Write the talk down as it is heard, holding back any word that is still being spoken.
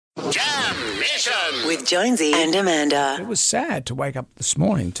Mission with Jonesy and Amanda. It was sad to wake up this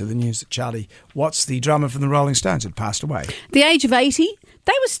morning to the news that Charlie Watts, the drummer from the Rolling Stones, had passed away. The age of 80.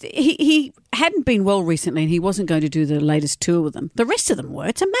 He hadn't been well recently and he wasn't going to do the latest tour with them. The rest of them were.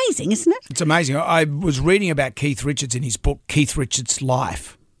 It's amazing, isn't it? It's amazing. I was reading about Keith Richards in his book, Keith Richards'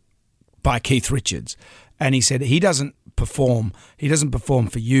 Life, by Keith Richards, and he said he doesn't perform. He doesn't perform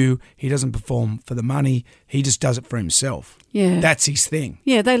for you. He doesn't perform for the money. He just does it for himself. Yeah. That's his thing.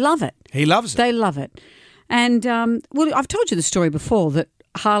 Yeah, they love it. He loves it. They love it. And, well, I've told you the story before that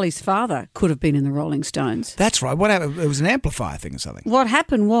Harley's father could have been in the Rolling Stones. That's right. What happened? It was an amplifier thing or something. What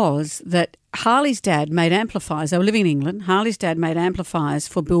happened was that Harley's dad made amplifiers. They were living in England. Harley's dad made amplifiers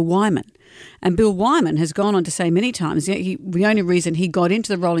for Bill Wyman. And Bill Wyman has gone on to say many times the only reason he got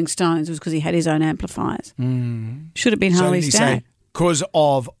into the Rolling Stones was because he had his own amplifiers. Should have been Harley's dad. Because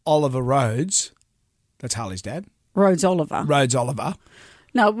of Oliver Rhodes. That's Harley's dad. Rhodes Oliver.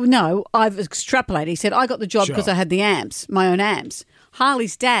 No, I've extrapolated. He said, I got the job because I had the amps, my own amps.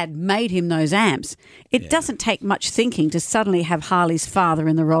 Harley's dad made him those amps. It doesn't take much thinking to suddenly have Harley's father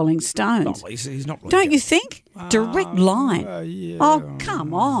in the Rolling Stones. No, he's not really. Don't you think? Direct line. Yeah. Oh,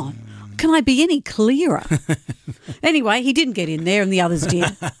 come on. Can I be any clearer? Anyway, he didn't get in there and the others did.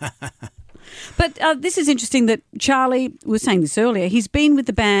 But this is interesting that Charlie was saying this earlier. He's been with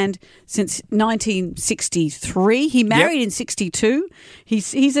the band since 1963. He married in 62.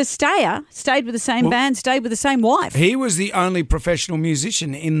 He's a stayer, stayed with the same band, stayed with the same wife. He was the only professional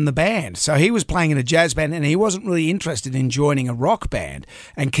musician in the band. So he was playing in a jazz band and he wasn't really interested in joining a rock band.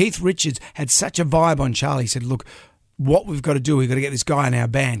 And Keith Richards had such a vibe on Charlie. He said, look, what we've got to do, we've got to get this guy in our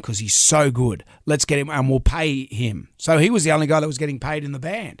band because he's so good. Let's get him and we'll pay him. So he was the only guy that was getting paid in the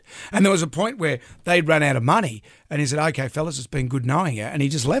band. And there was a point where they'd run out of money and he said, okay, fellas, it's been good knowing you. And he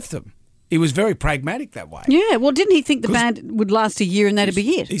just left them. He was very pragmatic that way. Yeah, well, didn't he think the band would last a year and that'd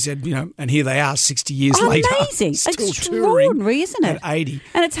be it? He said, and here they are 60 years later. Amazing. Still Extraordinary, touring isn't it? at 80.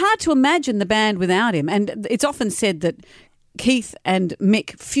 And it's hard to imagine the band without him. And it's often said that Keith and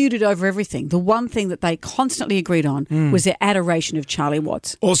Mick feuded over everything. The one thing that they constantly agreed on was their adoration of Charlie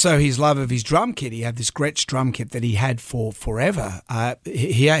Watts. Also, his love of his drum kit. He had this Gretsch drum kit that he had for forever.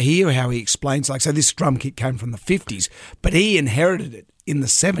 Hear how he explains, so this drum kit came from the 50s, but he inherited it in the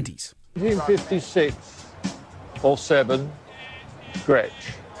 70s. 1956 or 7, Gretsch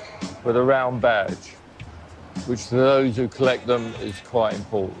with a round badge, which to those who collect them is quite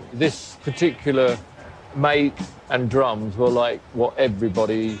important. This particular make and drums were like what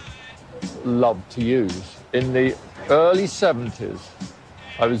everybody loved to use. In the early 70s,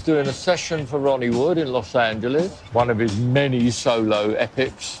 I was doing a session for Ronnie Wood in Los Angeles, one of his many solo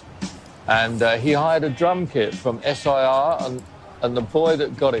epics, and he hired a drum kit from SIR, and the boy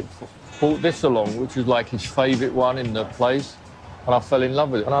that got it brought this along, which was like his favourite one in the place, and I fell in love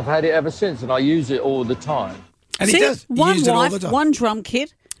with it. And I've had it ever since, and I use it all the time. And he does. He One used it all wife, the time. one drum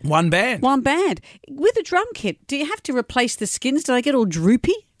kit. One band. With a drum kit, do you have to replace the skins? Do they get all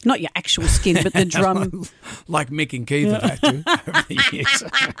droopy? Not your actual skin, but the drum. Like Mick and Keith have had to over the years.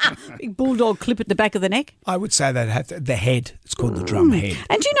 Big bulldog clip at the back of the neck. I would say they'd have the head. It's called the drum head.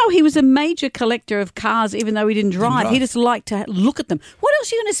 And do you know he was a major collector of cars even though he didn't drive? He just liked to look at them. What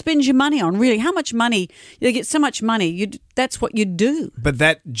else are you going to spend your money on, really? How much money? You get so much money, that's what you do. But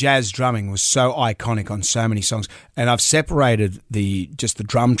that jazz drumming was so iconic on so many songs. And I've separated just the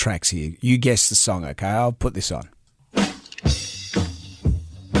drum tracks here. You guess the song, okay? I'll put this on.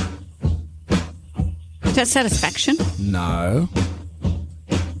 Is that Satisfaction? No.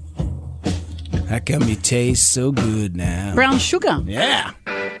 How come you taste so good now? Brown Sugar. Yeah.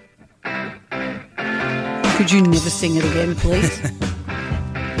 Could you never sing it again, please?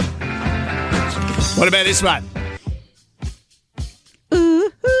 What about this one? Ooh,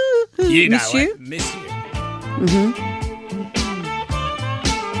 ooh, ooh. You know Miss it. You? Miss You.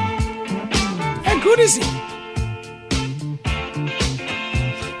 How good is he?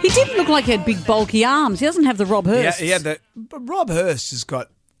 He didn't look like he had big, bulky arms. He doesn't have the Rob Hurst. Yeah, but Rob Hurst has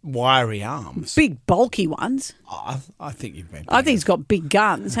got wiry arms. Big, bulky ones. Oh, I think you've been. I think he's got big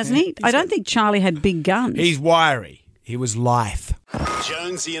guns, hasn't he? I don't think Charlie had big guns. He's wiry. He was lithe.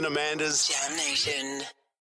 Jonesy and Amanda's Jam Nation.